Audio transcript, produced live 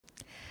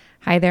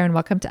Hi there, and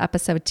welcome to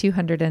episode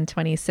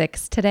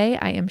 226. Today,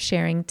 I am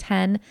sharing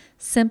 10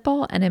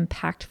 simple and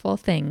impactful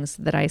things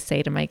that I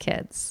say to my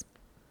kids.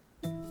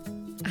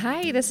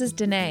 Hi, this is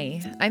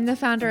Danae. I'm the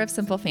founder of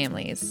Simple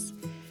Families.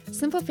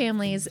 Simple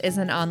Families is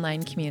an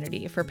online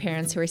community for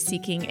parents who are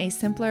seeking a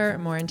simpler,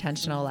 more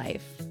intentional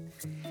life.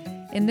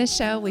 In this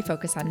show, we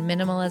focus on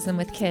minimalism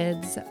with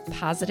kids,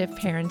 positive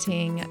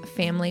parenting,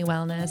 family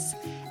wellness,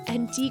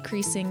 and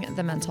decreasing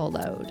the mental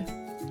load.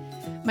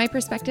 My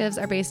perspectives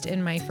are based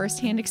in my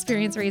firsthand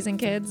experience raising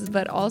kids,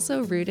 but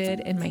also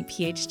rooted in my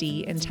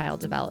PhD in child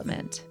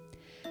development.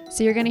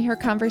 So you're going to hear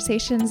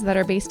conversations that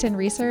are based in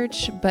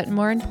research, but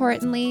more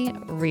importantly,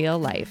 real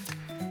life.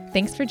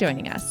 Thanks for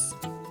joining us.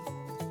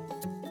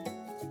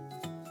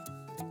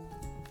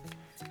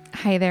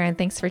 Hi there, and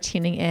thanks for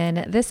tuning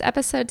in. This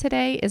episode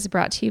today is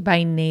brought to you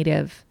by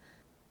Native.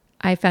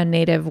 I found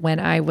Native when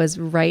I was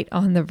right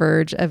on the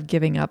verge of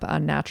giving up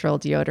on natural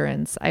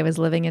deodorants. I was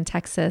living in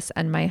Texas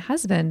and my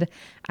husband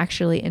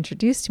actually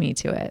introduced me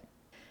to it.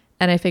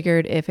 And I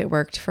figured if it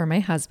worked for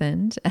my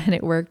husband and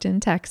it worked in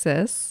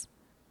Texas,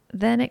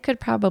 then it could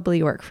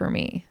probably work for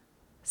me.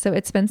 So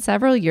it's been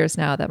several years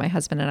now that my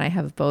husband and I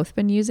have both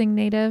been using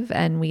Native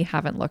and we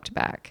haven't looked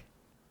back.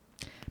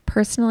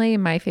 Personally,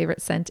 my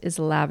favorite scent is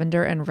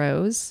lavender and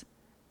rose,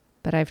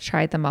 but I've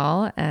tried them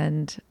all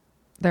and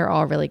they're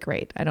all really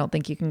great. I don't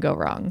think you can go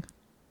wrong.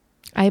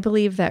 I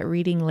believe that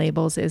reading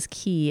labels is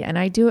key, and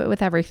I do it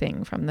with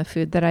everything from the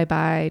food that I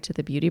buy to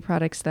the beauty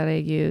products that I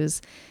use,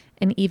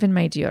 and even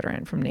my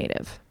deodorant from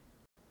Native.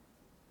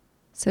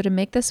 So to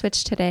make the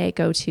switch today,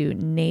 go to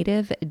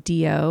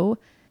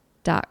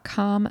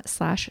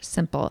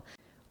nativedeo.com/simple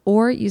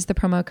or use the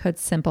promo code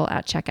SIMPLE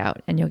at checkout,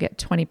 and you'll get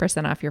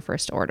 20% off your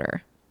first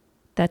order.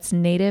 That's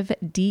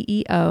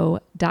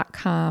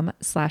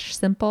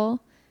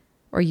nativedeo.com/simple.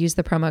 or use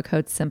the promo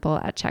code SIMPLE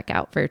at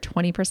checkout for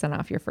 20%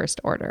 off your first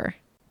order.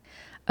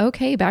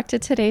 Okay, back to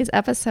today's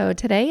episode.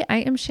 Today, I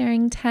am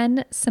sharing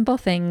 10 simple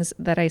things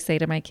that I say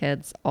to my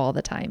kids all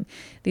the time.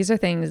 These are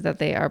things that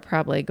they are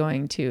probably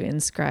going to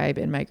inscribe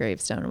in my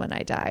gravestone when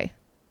I die.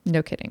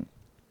 No kidding.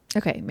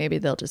 Okay, maybe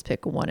they'll just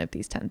pick one of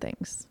these 10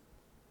 things.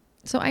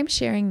 So I'm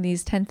sharing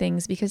these 10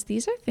 things because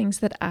these are things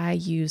that I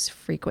use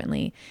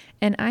frequently,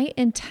 and I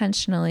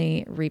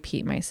intentionally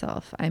repeat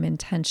myself. I'm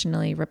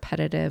intentionally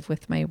repetitive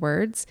with my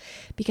words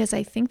because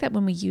I think that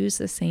when we use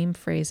the same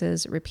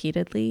phrases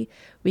repeatedly,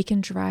 we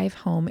can drive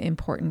home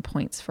important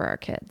points for our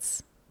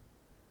kids.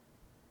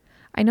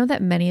 I know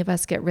that many of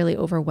us get really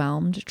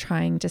overwhelmed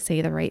trying to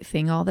say the right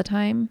thing all the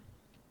time.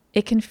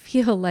 It can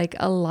feel like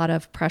a lot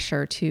of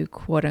pressure to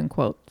quote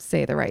unquote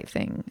say the right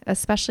thing,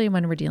 especially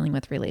when we're dealing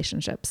with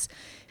relationships,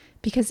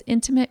 because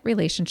intimate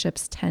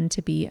relationships tend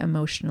to be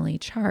emotionally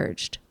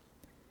charged.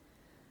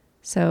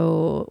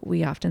 So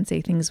we often say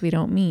things we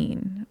don't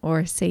mean,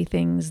 or say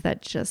things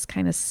that just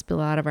kind of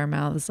spill out of our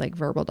mouths like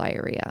verbal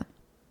diarrhea.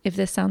 If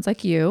this sounds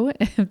like you,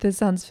 if this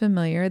sounds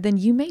familiar, then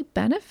you may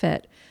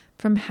benefit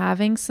from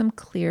having some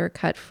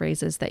clear-cut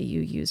phrases that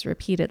you use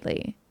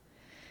repeatedly.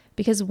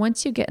 Because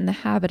once you get in the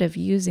habit of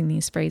using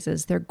these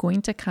phrases, they're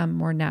going to come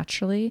more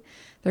naturally.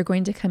 They're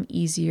going to come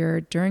easier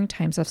during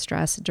times of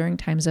stress, during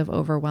times of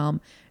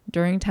overwhelm,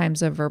 during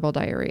times of verbal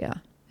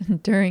diarrhea,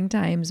 during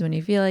times when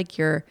you feel like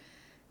you're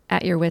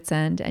at your wit's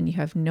end and you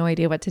have no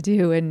idea what to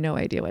do and no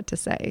idea what to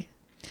say.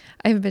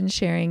 I've been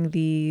sharing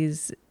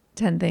these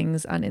 10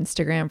 things on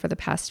Instagram for the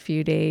past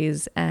few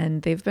days,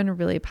 and they've been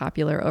really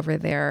popular over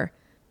there.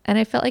 And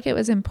I felt like it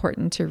was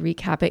important to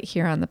recap it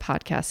here on the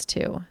podcast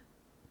too.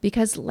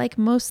 Because like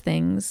most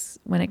things,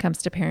 when it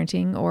comes to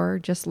parenting or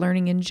just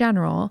learning in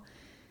general,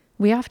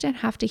 we often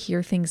have to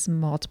hear things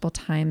multiple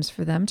times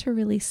for them to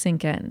really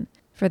sink in,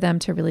 for them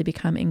to really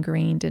become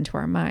ingrained into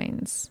our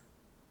minds.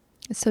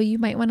 So you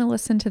might want to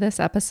listen to this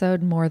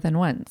episode more than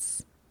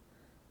once.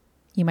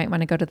 You might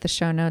want to go to the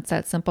show notes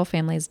at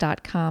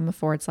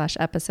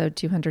simplefamilies.com/episode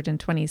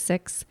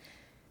 226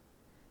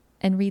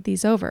 and read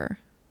these over.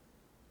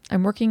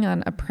 I'm working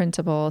on a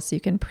printable so you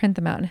can print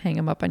them out and hang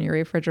them up on your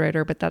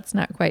refrigerator, but that's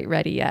not quite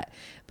ready yet.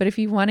 But if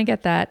you want to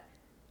get that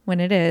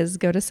when it is,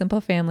 go to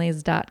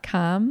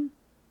simplefamilies.com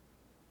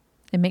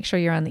and make sure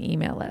you're on the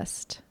email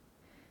list.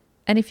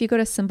 And if you go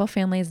to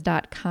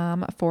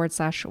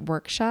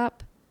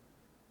simplefamilies.com/workshop,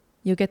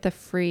 you'll get the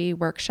free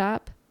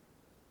workshop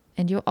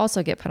and you'll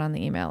also get put on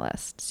the email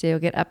list. So you'll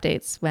get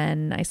updates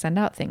when I send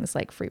out things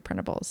like free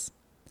printables.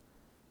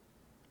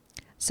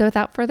 So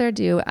without further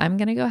ado, I'm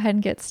going to go ahead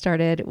and get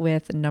started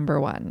with number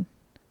 1.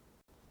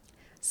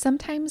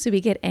 Sometimes we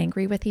get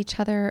angry with each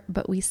other,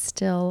 but we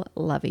still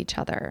love each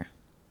other.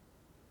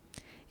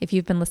 If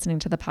you've been listening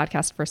to the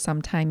podcast for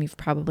some time, you've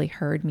probably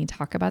heard me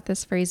talk about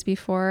this phrase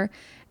before.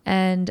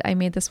 And I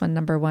made this one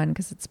number 1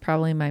 because it's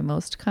probably my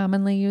most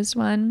commonly used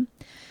one.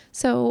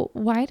 So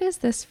why does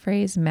this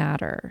phrase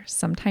matter?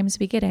 Sometimes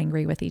we get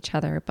angry with each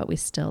other, but we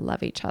still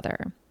love each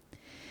other.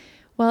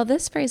 Well,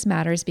 this phrase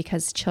matters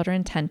because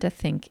children tend to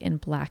think in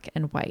black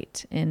and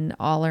white, in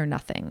all or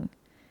nothing.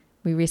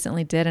 We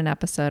recently did an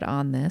episode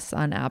on this,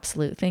 on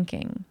absolute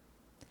thinking.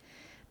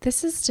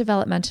 This is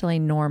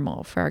developmentally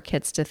normal for our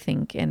kids to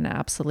think in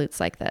absolutes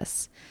like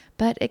this,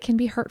 but it can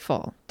be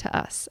hurtful to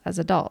us as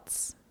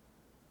adults.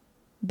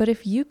 But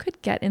if you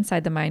could get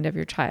inside the mind of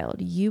your child,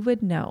 you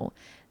would know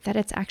that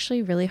it's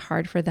actually really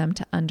hard for them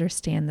to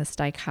understand this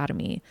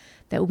dichotomy,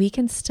 that we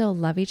can still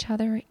love each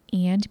other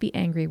and be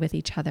angry with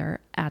each other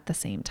at the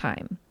same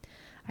time.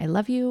 I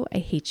love you, I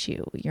hate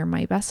you, you're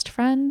my best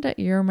friend,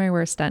 you're my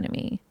worst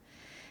enemy.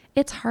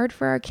 It's hard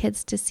for our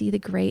kids to see the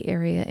gray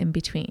area in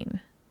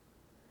between.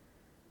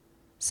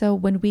 So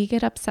when we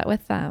get upset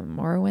with them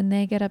or when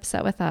they get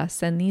upset with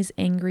us and these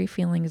angry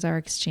feelings are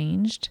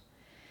exchanged,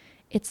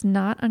 it's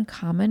not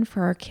uncommon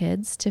for our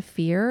kids to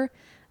fear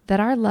that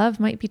our love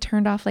might be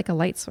turned off like a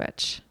light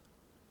switch.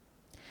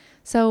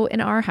 So in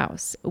our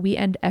house, we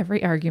end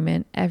every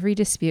argument, every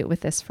dispute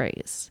with this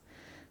phrase.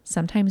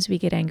 Sometimes we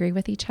get angry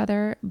with each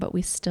other, but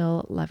we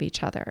still love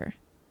each other.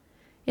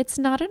 It's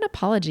not an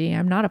apology.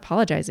 I'm not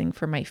apologizing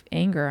for my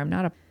anger. I'm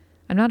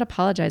not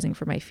apologizing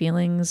for my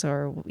feelings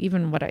or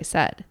even what I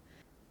said.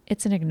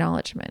 It's an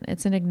acknowledgement.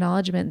 It's an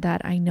acknowledgement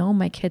that I know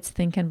my kids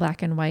think in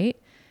black and white,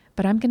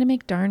 but I'm going to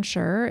make darn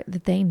sure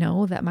that they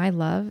know that my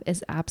love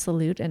is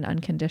absolute and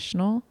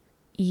unconditional,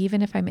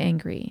 even if I'm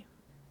angry,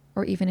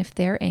 or even if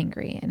they're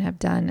angry and have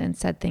done and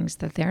said things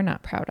that they're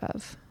not proud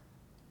of.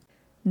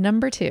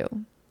 Number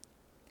 2,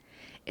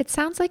 it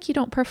sounds like you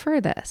don't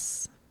prefer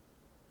this.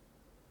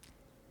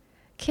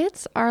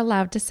 Kids are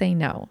allowed to say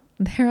no.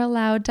 They're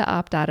allowed to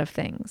opt out of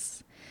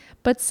things.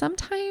 But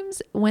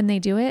sometimes when they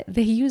do it,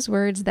 they use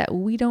words that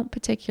we don't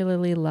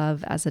particularly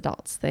love as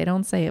adults. They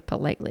don't say it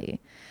politely.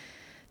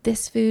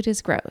 This food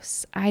is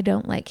gross. I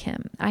don't like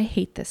him. I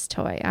hate this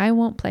toy. I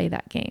won't play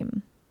that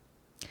game.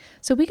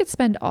 So we could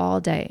spend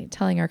all day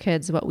telling our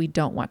kids what we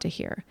don't want to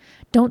hear.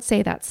 Don't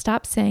say that.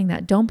 Stop saying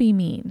that. Don't be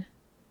mean.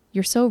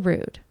 You're so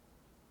rude.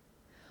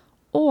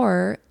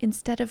 Or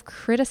instead of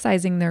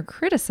criticizing their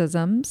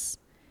criticisms,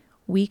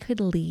 we could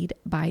lead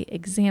by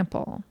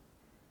example.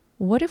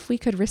 What if we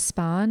could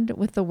respond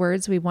with the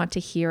words we want to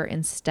hear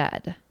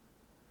instead?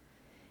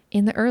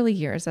 In the early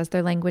years, as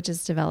their language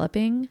is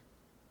developing,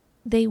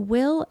 they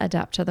will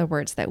adapt to the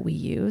words that we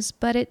use,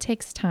 but it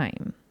takes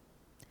time.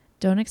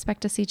 Don't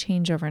expect to see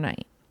change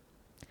overnight.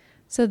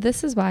 So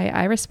this is why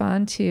I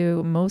respond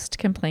to most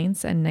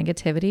complaints and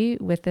negativity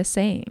with this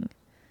saying.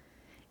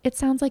 It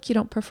sounds like you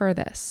don't prefer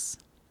this.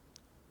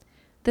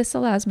 This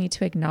allows me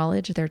to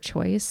acknowledge their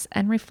choice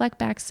and reflect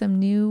back some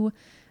new,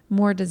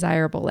 more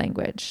desirable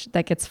language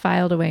that gets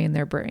filed away in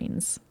their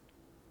brains,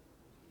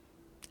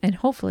 and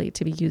hopefully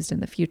to be used in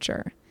the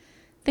future.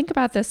 Think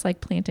about this like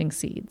planting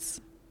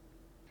seeds.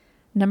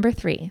 Number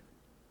 3,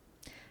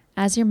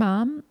 as your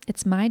mom,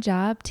 it's my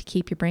job to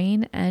keep your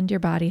brain and your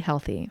body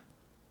healthy.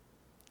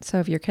 So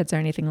if your kids are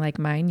anything like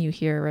mine, you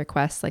hear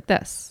requests like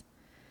this.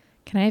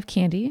 Can I have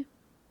candy?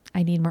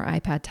 I need more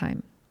iPad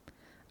time.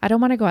 I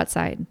don't want to go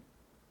outside.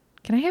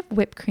 Can I have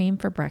whipped cream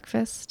for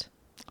breakfast?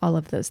 All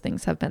of those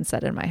things have been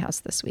said in my house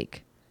this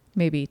week,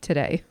 maybe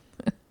today.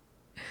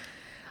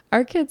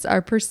 Our kids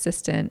are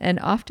persistent and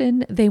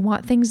often they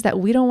want things that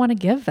we don't want to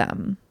give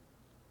them.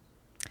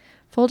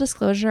 Full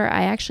disclosure,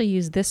 I actually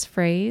use this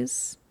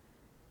phrase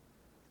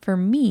for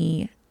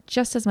me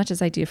just as much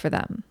as I do for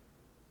them.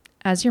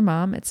 As your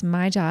mom, it's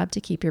my job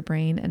to keep your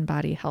brain and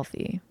body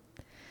healthy.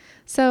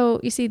 So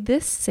you see,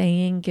 this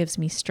saying gives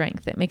me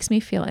strength. It makes me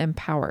feel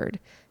empowered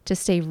to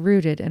stay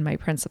rooted in my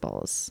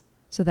principles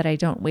so that I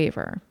don't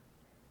waver.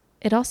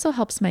 It also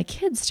helps my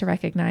kids to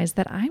recognize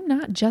that I'm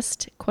not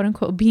just quote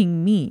unquote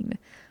being mean.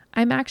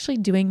 I'm actually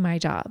doing my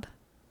job.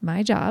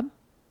 My job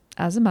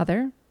as a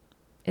mother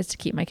is to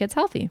keep my kids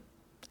healthy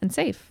and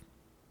safe.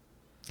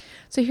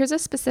 So here's a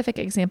specific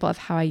example of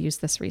how I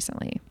used this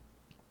recently.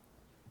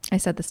 I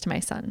said this to my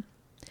son.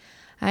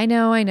 I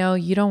know,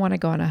 you don't want to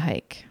go on a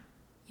hike.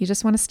 You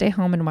just want to stay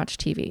home and watch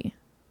TV.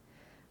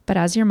 But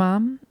as your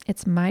mom,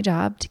 it's my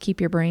job to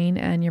keep your brain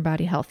and your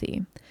body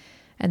healthy.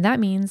 And that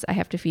means I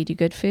have to feed you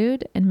good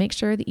food and make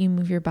sure that you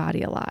move your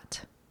body a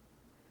lot.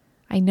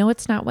 I know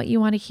it's not what you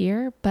want to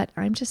hear, but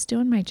I'm just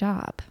doing my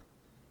job.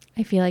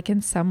 I feel like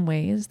in some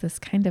ways, this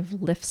kind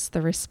of lifts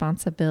the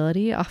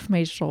responsibility off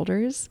my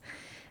shoulders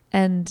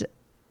and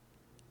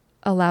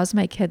allows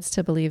my kids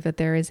to believe that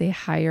there is a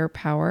higher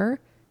power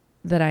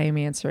that I am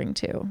answering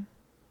to,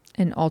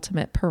 an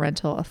ultimate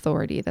parental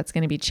authority that's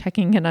going to be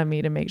checking in on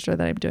me to make sure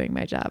that I'm doing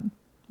my job,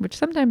 which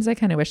sometimes I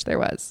kind of wish there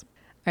was.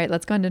 All right,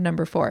 let's go on to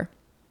number 4.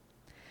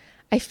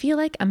 I feel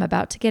like I'm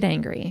about to get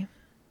angry.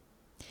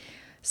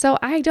 So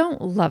I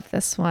don't love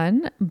this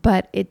one,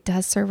 but it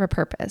does serve a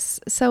purpose.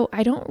 So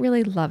I don't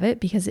really love it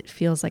because it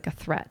feels like a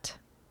threat.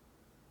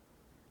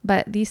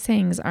 But these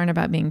sayings aren't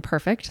about being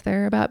perfect.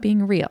 They're about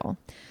being real.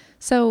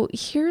 So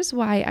here's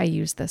why I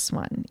use this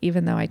one,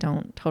 even though I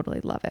don't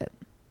totally love it.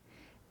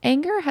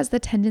 Anger has the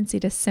tendency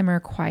to simmer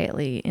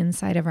quietly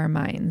inside of our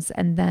minds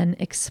and then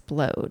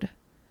explode.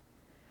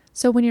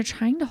 So when you're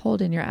trying to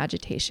hold in your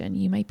agitation,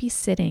 you might be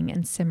sitting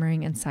and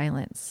simmering in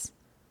silence,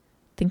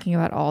 thinking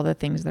about all the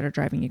things that are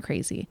driving you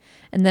crazy.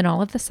 And then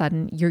all of a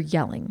sudden, you're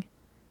yelling.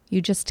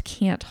 You just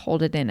can't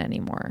hold it in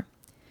anymore.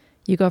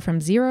 You go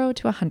from 0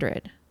 to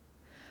 100,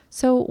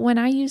 So when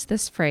I use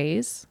this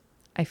phrase,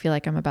 I feel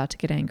like I'm about to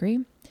get angry,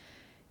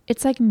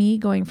 it's like me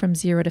going from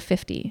 0 to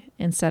 50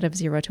 instead of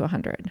 0 to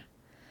 100.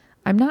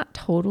 I'm not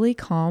totally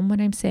calm when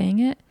I'm saying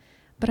it,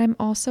 but I'm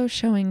also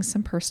showing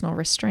some personal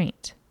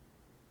restraint.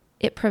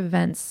 It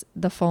prevents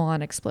the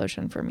full-on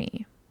explosion for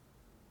me.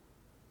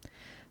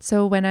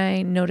 So when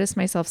I notice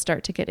myself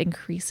start to get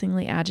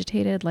increasingly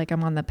agitated, like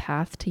I'm on the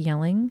path to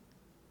yelling,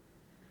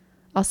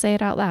 I'll say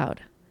it out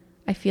loud.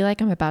 I feel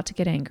like I'm about to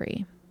get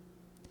angry.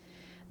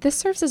 This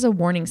serves as a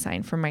warning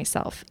sign for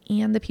myself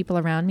and the people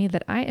around me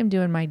that I am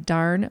doing my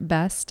darn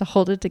best to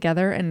hold it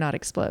together and not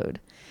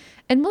explode.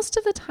 And most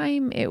of the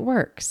time it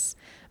works.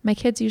 My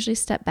kids usually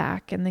step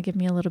back and they give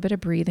me a little bit of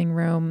breathing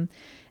room,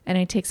 and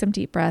I take some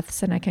deep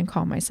breaths and I can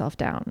calm myself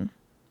down.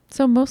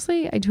 So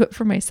mostly I do it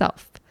for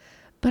myself,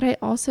 but I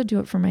also do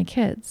it for my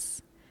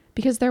kids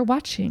because they're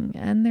watching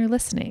and they're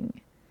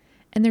listening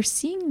and they're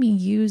seeing me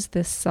use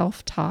this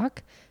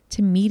self-talk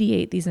to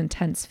mediate these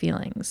intense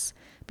feelings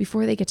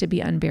before they get to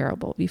be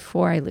unbearable,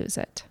 before I lose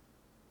it.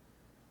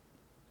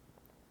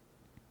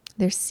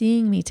 They're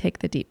seeing me take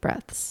the deep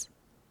breaths.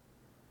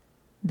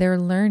 They're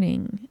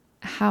learning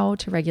how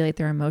to regulate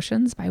their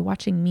emotions by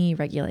watching me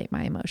regulate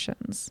my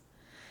emotions.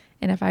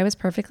 And if I was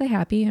perfectly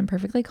happy and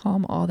perfectly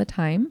calm all the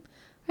time,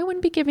 I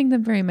wouldn't be giving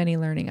them very many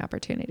learning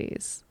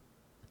opportunities.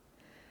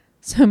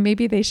 So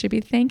maybe they should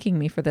be thanking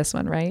me for this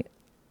one, right?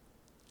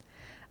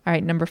 All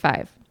right, number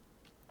 5.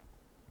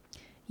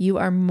 You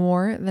are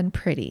more than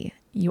pretty.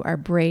 You are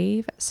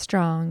brave,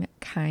 strong,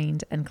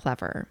 kind, and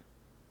clever.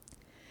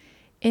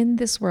 In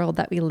this world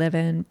that we live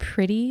in,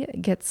 pretty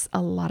gets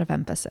a lot of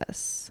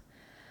emphasis.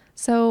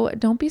 So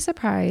don't be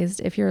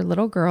surprised if your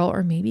little girl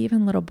or maybe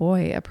even little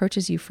boy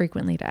approaches you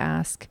frequently to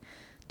ask,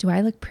 "Do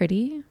I look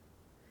pretty?"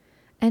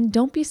 And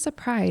don't be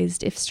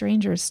surprised if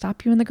strangers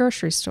stop you in the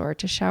grocery store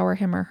to shower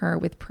him or her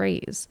with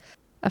praise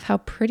of how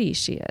pretty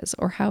she is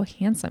or how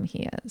handsome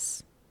he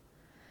is.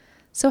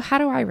 So how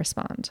do I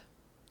respond?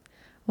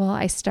 Well,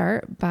 I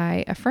start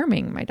by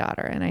affirming my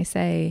daughter and I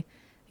say,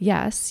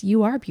 yes,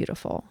 you are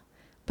beautiful,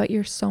 but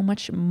you're so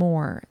much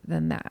more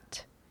than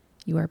that.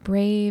 You are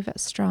brave,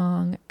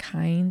 strong,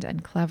 kind,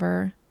 and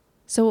clever.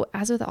 So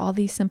as with all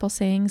these simple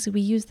sayings, we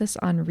use this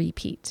on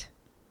repeat.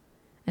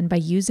 And by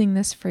using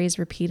this phrase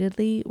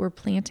repeatedly, we're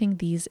planting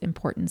these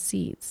important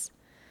seeds.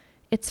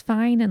 It's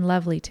fine and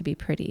lovely to be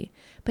pretty,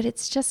 but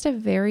it's just a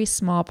very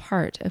small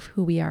part of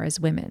who we are as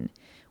women.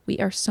 We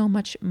are so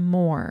much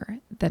more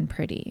than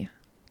pretty.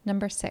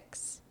 Number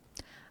 6,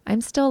 I'm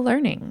still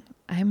learning.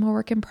 I'm a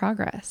work in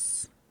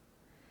progress.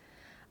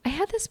 I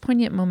had this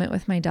poignant moment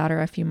with my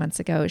daughter a few months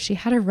ago. She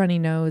had a runny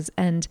nose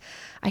and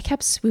I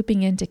kept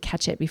swooping in to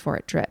catch it before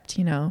it dripped,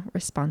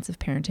 responsive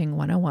parenting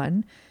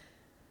 101.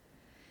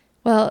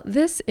 Well,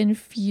 this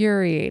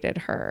infuriated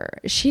her.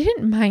 She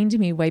didn't mind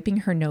me wiping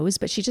her nose,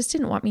 but she just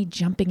didn't want me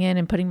jumping in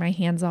and putting my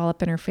hands all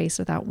up in her face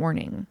without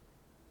warning.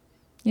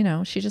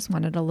 She just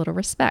wanted a little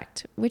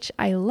respect, which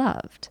I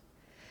loved.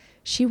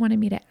 She wanted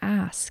me to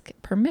ask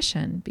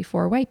permission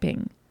before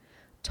wiping.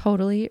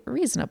 Totally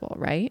reasonable,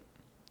 right?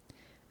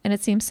 And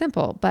it seemed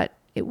simple, but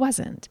it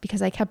wasn't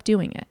because I kept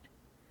doing it.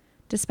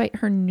 Despite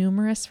her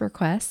numerous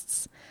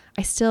requests,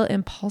 I still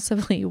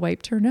impulsively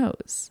wiped her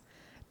nose,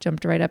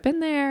 jumped right up in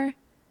there,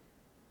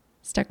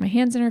 stuck my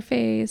hands in her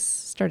face,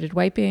 started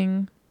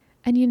wiping.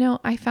 And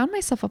I found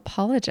myself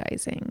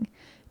apologizing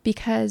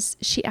because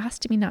she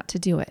asked me not to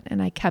do it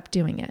and I kept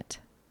doing it.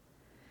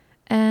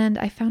 And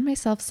I found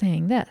myself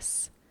saying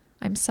this,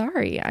 I'm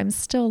sorry, I'm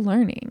still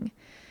learning.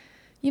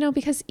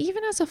 Because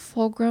even as a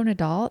full-grown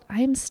adult,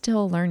 I am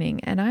still learning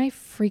and I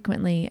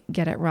frequently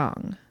get it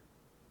wrong.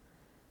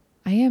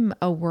 I am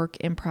a work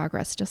in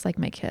progress, just like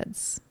my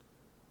kids.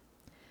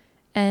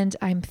 And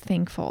I'm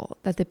thankful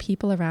that the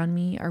people around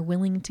me are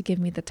willing to give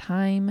me the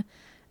time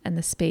and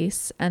the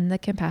space and the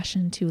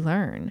compassion to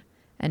learn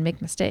and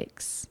make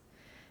mistakes.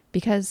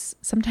 Because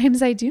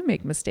sometimes I do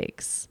make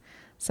mistakes.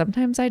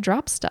 Sometimes I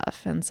drop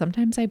stuff and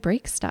sometimes I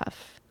break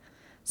stuff.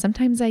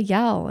 Sometimes I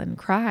yell and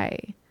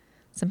cry.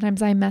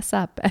 Sometimes I mess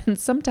up and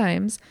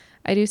sometimes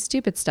I do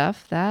stupid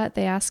stuff that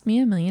they ask me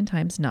a million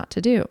times not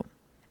to do.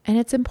 And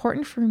it's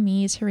important for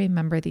me to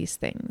remember these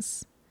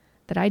things,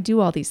 that I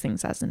do all these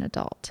things as an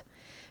adult,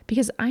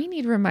 because I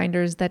need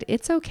reminders that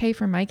it's okay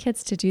for my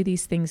kids to do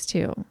these things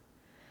too.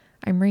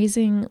 I'm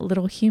raising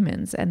little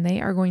humans and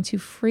they are going to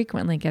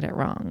frequently get it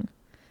wrong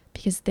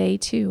because they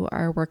too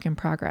are a work in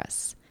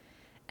progress.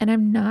 And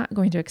I'm not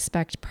going to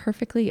expect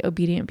perfectly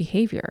obedient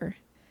behavior.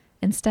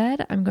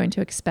 Instead, I'm going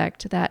to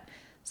expect that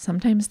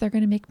sometimes they're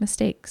going to make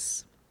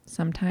mistakes.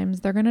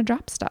 Sometimes they're going to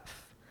drop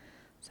stuff.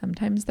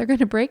 Sometimes they're going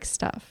to break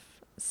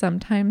stuff.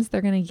 Sometimes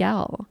they're going to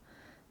yell.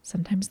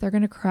 Sometimes they're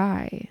going to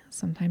cry.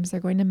 Sometimes they're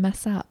going to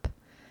mess up.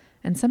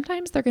 And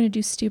sometimes they're going to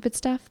do stupid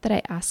stuff that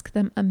I ask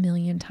them a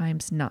million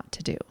times not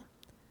to do.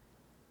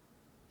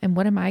 And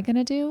what am I going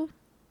to do?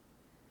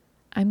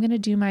 I'm going to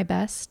do my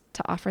best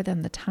to offer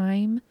them the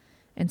time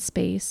and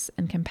space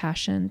and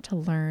compassion to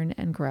learn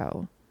and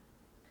grow.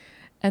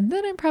 And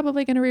then I'm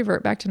probably going to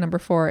revert back to number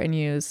 4 and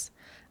use,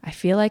 I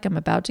feel like I'm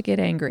about to get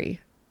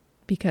angry,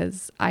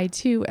 because I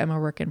too am a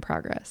work in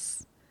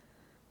progress.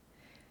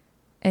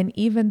 And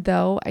even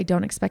though I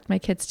don't expect my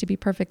kids to be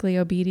perfectly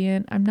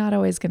obedient, I'm not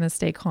always going to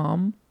stay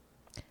calm.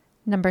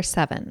 Number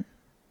 7,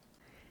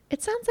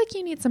 it sounds like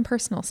you need some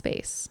personal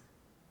space.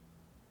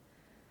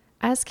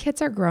 As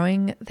kids are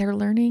growing, they're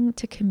learning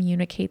to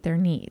communicate their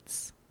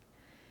needs.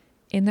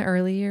 In the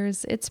early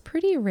years, it's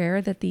pretty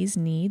rare that these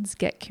needs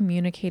get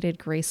communicated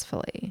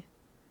gracefully.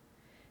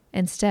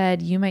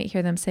 Instead, you might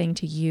hear them saying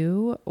to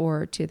you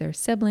or to their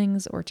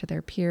siblings or to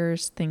their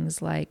peers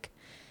things like,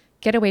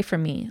 "Get away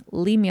from me,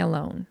 leave me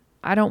alone.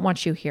 I don't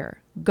want you here.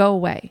 Go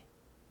away."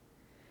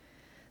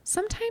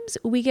 Sometimes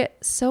we get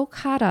so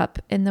caught up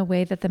in the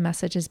way that the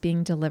message is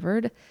being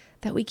delivered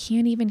that we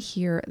can't even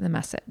hear the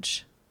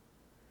message.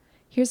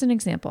 Here's an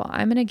example.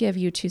 I'm going to give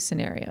you 2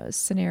 scenarios,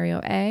 scenario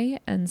A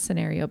and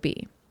scenario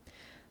B.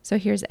 So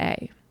here's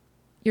A.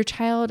 Your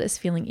child is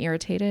feeling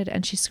irritated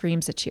and she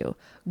screams at you,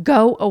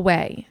 "Go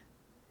away."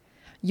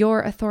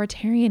 Your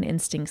authoritarian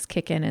instincts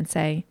kick in and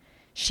say,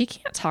 "She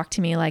can't talk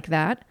to me like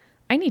that.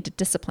 I need to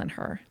discipline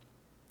her."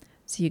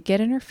 So you get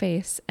in her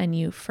face and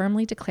you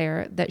firmly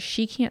declare that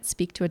she can't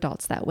speak to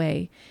adults that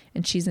way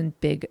and she's in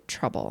big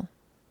trouble.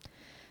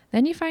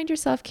 Then you find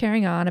yourself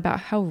carrying on about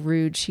how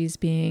rude she's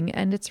being,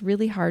 and it's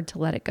really hard to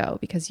let it go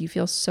because you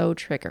feel so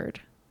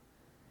triggered.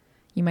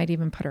 You might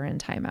even put her in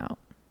timeout.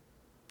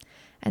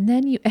 And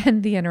then you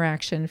end the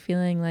interaction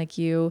feeling like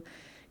you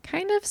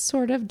kind of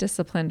sort of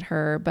disciplined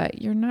her,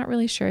 but you're not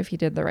really sure if you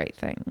did the right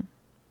thing.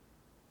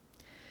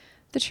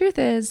 The truth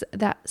is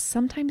that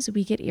sometimes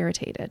we get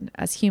irritated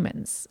as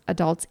humans,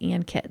 adults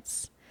and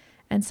kids,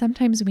 and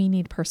sometimes we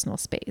need personal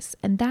space,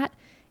 and that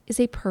is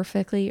a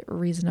perfectly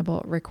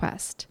reasonable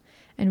request.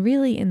 And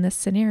really, in this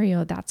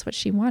scenario, that's what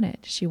she wanted.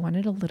 She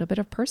wanted a little bit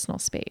of personal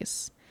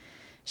space.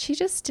 She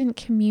just didn't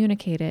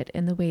communicate it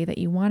in the way that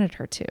you wanted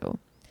her to.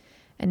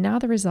 And now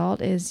the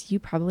result is you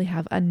probably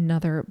have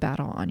another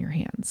battle on your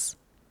hands.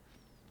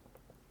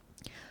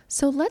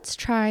 So let's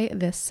try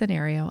this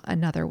scenario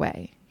another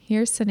way.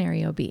 Here's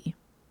scenario B.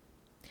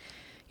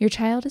 Your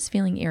child is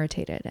feeling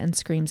irritated and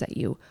screams at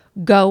you,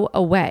 "Go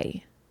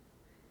away."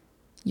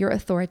 Your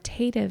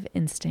authoritative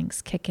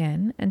instincts kick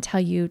in and tell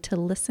you to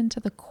listen to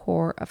the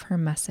core of her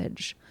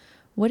message.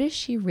 What is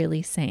she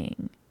really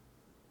saying?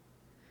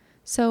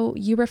 So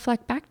you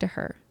reflect back to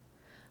her.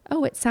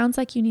 "Oh, it sounds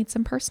like you need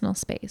some personal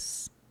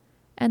space."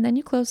 And then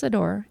you close the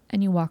door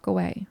and you walk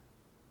away.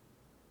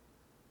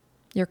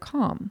 You're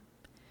calm.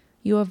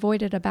 You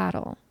avoided a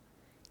battle.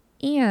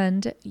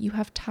 And you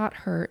have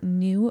taught her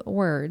new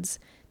words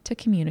to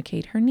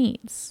communicate her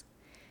needs.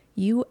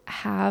 You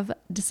have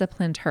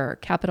disciplined her,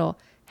 capital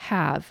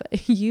have.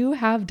 You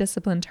have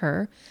disciplined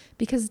her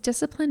because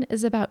discipline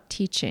is about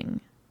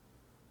teaching.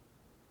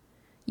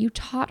 You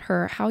taught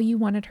her how you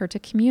wanted her to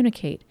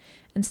communicate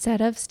instead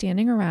of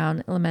standing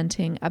around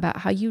lamenting about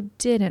how you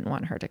didn't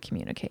want her to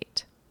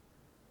communicate.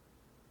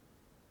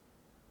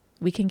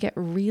 We can get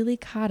really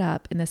caught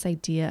up in this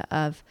idea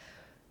of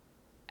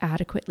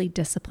adequately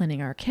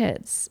disciplining our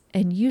kids.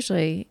 And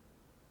usually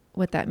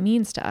what that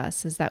means to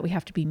us is that we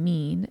have to be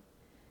mean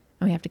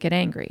and we have to get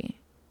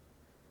angry.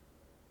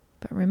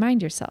 But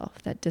remind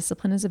yourself that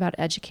discipline is about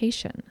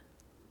education.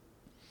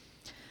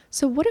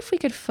 So what if we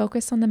could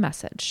focus on the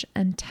message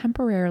and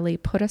temporarily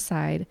put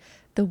aside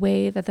the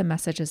way that the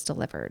message is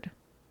delivered?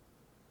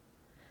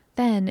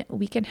 Then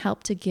we can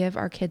help to give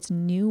our kids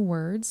new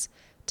words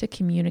to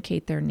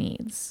communicate their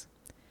needs.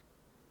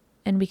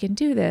 And we can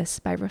do this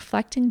by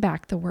reflecting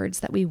back the words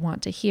that we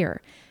want to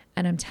hear.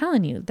 And I'm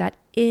telling you, that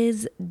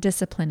is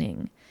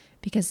disciplining,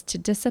 because to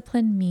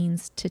discipline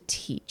means to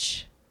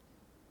teach.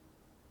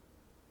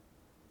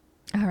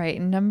 All right,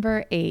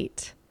 number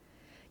 8.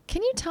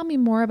 Can you tell me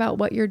more about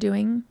what you're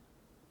doing?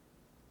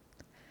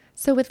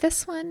 So with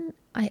this one,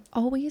 I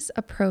always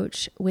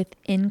approach with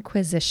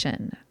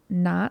inquisition,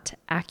 not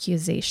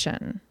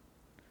accusation.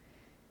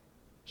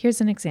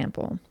 Here's an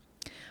example.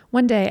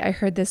 One day I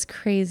heard this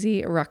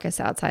crazy ruckus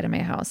outside of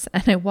my house,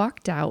 and I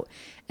walked out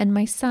and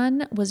my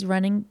son was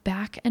running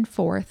back and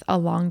forth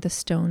along the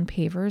stone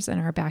pavers in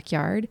our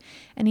backyard,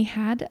 and he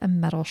had a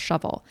metal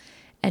shovel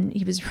and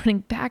he was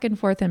running back and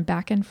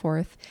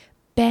forth,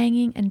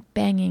 banging and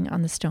banging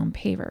on the stone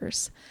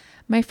pavers.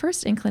 My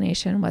first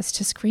inclination was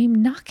to scream,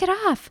 "Knock it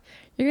off!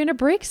 You're going to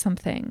break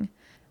something."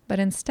 But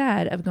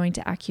instead of going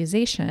to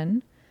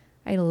accusation,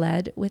 I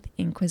led with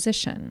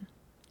inquisition.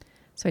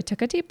 So I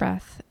took a deep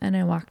breath and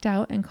I walked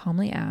out and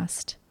calmly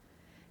asked,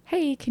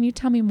 "Hey, can you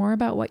tell me more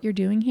about what you're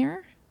doing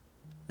here?"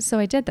 So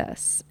I did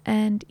this,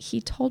 and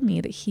he told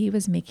me that he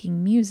was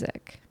making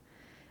music.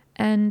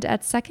 And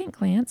at second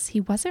glance, he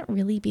wasn't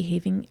really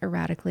behaving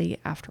erratically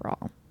after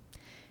all.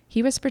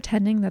 He was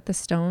pretending that the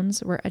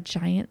stones were a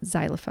giant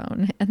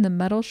xylophone and the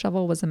metal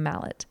shovel was a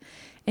mallet,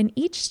 and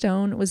each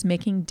stone was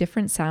making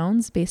different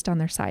sounds based on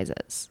their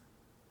sizes.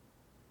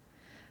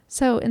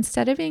 So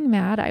instead of being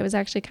mad, I was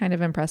actually kind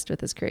of impressed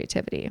with his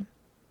creativity.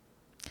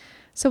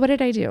 So what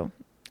did I do?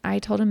 I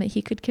told him that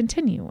he could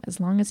continue as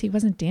long as he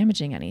wasn't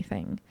damaging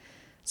anything.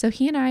 So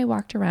he and I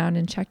walked around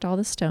and checked all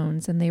the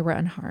stones, and they were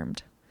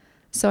unharmed.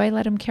 So I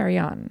let him carry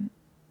on.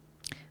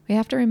 We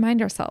have to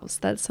remind ourselves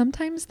that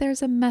sometimes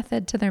there's a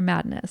method to their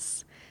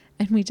madness,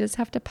 and we just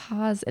have to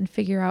pause and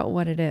figure out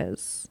what it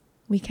is.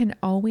 We can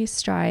always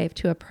strive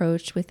to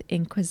approach with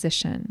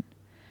inquisition,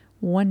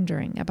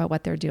 wondering about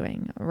what they're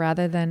doing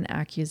rather than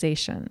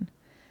accusation,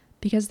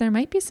 because there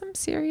might be some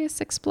serious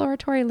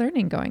exploratory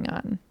learning going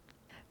on.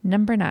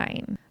 Number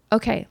 9.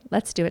 Okay,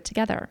 let's do it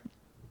together.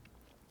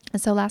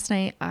 So last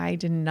night, I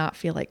did not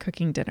feel like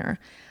cooking dinner.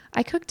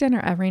 I cook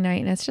dinner every night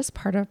and it's just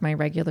part of my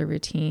regular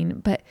routine,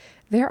 but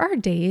there are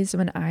days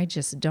when I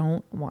just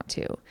don't want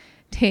to.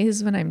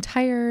 Days when I'm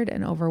tired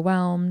and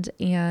overwhelmed,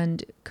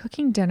 and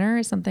cooking dinner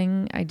is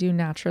something I do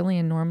naturally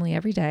and normally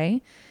every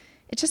day.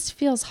 It just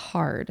feels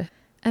hard.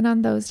 And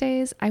on those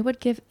days, I would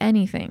give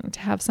anything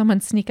to have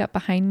someone sneak up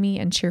behind me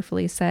and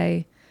cheerfully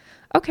say,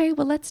 okay,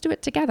 well, let's do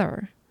it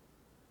together.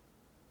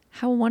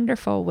 How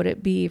wonderful would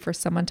it be for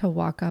someone to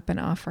walk up and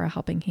offer a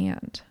helping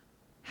hand?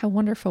 How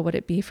wonderful would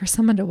it be for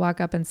someone to walk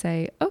up and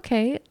say,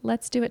 okay,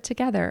 let's do it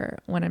together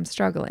when I'm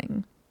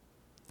struggling?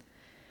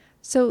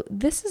 So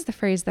this is the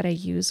phrase that I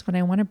use when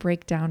I want to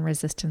break down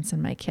resistance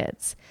in my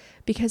kids,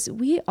 because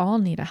we all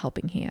need a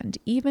helping hand,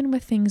 even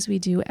with things we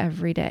do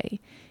every day,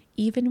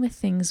 even with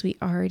things we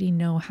already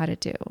know how to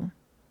do.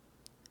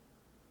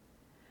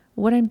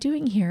 What I'm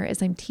doing here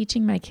is I'm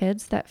teaching my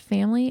kids that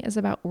family is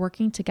about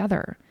working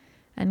together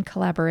and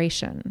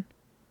collaboration.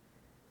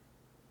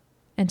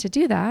 And to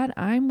do that,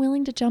 I'm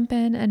willing to jump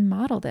in and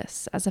model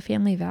this as a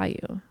family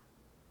value.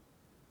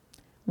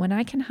 When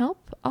I can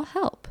help, I'll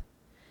help.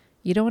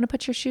 You don't want to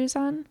put your shoes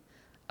on?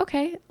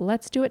 Okay,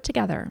 let's do it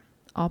together.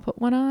 I'll put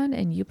one on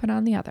and you put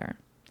on the other.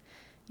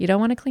 You don't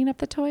want to clean up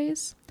the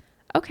toys?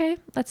 Okay,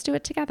 let's do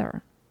it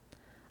together.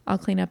 I'll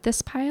clean up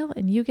this pile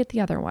and you get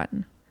the other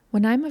one.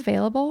 When I'm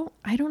available,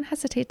 I don't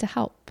hesitate to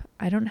help.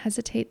 I don't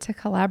hesitate to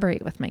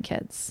collaborate with my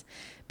kids,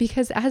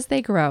 because as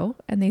they grow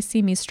and they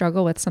see me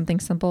struggle with something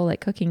simple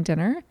like cooking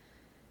dinner,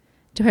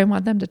 do I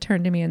want them to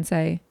turn to me and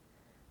say,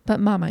 but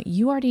Mama,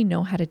 you already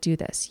know how to do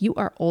this. You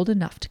are old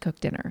enough to cook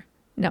dinner.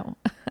 No,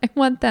 I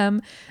want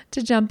them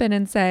to jump in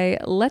and say,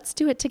 let's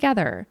do it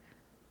together.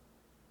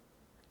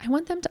 I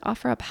want them to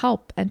offer up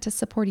help and to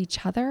support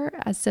each other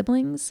as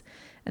siblings,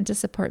 and to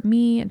support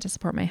me and to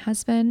support my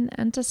husband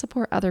and to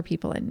support other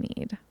people in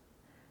need.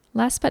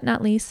 Last but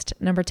not least,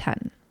 number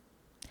 10.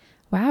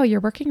 Wow,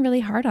 you're working really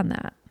hard on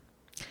that.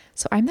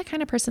 So I'm the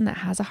kind of person that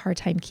has a hard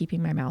time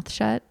keeping my mouth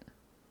shut.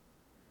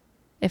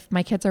 If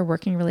my kids are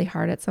working really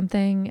hard at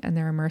something and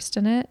they're immersed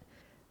in it,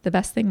 the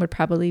best thing would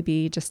probably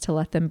be just to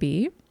let them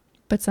be.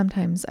 But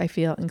sometimes I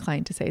feel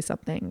inclined to say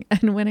something.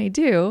 And when I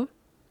do,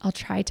 I'll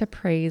try to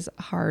praise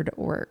hard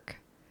work.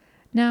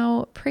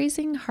 Now,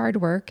 praising hard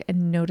work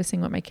and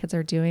noticing what my kids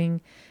are doing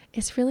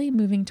is really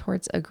moving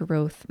towards a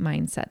growth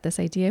mindset. This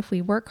idea, if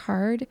we work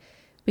hard,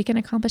 we can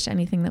accomplish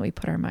anything that we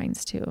put our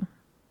minds to.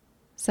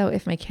 So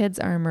if my kids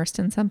are immersed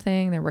in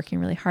something, they're working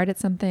really hard at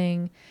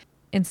something,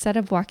 instead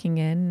of walking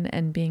in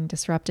and being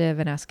disruptive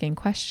and asking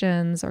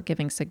questions or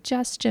giving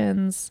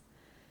suggestions,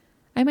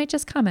 I might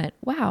just comment,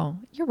 wow,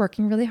 you're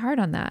working really hard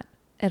on that.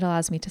 It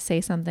allows me to say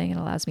something. It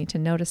allows me to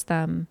notice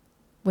them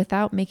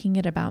without making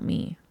it about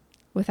me,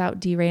 without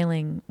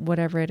derailing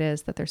whatever it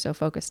is that they're so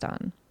focused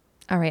on.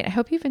 All right, I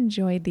hope you've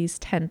enjoyed these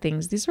 10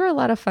 things. These were a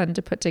lot of fun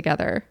to put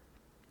together.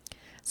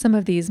 Some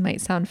of these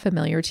might sound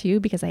familiar to you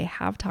because I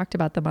have talked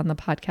about them on the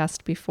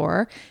podcast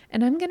before,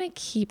 and I'm going to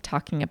keep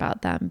talking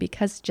about them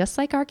because just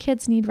like our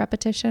kids need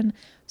repetition,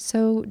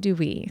 so do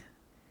we.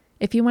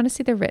 If you want to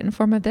see the written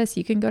form of this,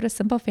 you can go to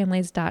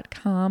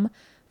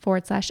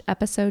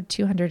simplefamilies.com/episode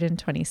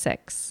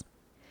 226.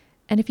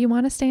 And if you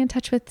want to stay in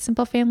touch with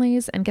Simple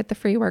Families and get the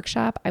free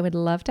workshop, I would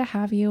love to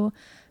have you.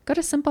 Go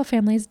to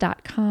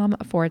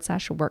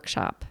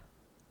simplefamilies.com/workshop.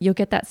 You'll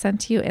get that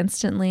sent to you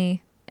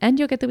instantly, and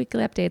you'll get the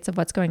weekly updates of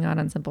what's going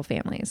on Simple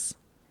Families.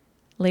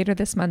 Later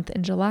this month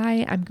in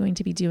July, I'm going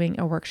to be doing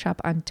a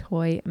workshop on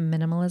toy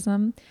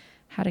minimalism,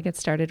 how to get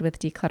started with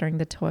decluttering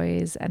the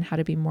toys and how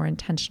to be more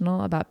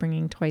intentional about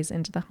bringing toys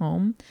into the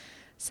home.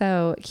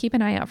 So keep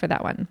an eye out for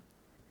that one.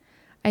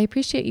 I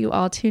appreciate you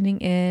all tuning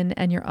in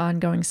and your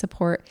ongoing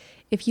support.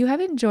 If you have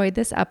enjoyed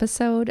this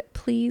episode,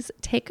 please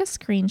take a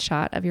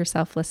screenshot of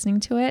yourself listening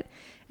to it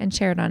and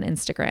share it on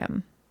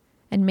Instagram.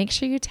 And make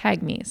sure you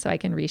tag me so I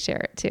can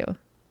reshare it too.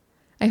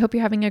 I hope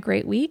you're having a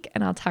great week,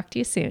 and I'll talk to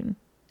you soon.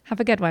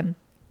 Have a good one.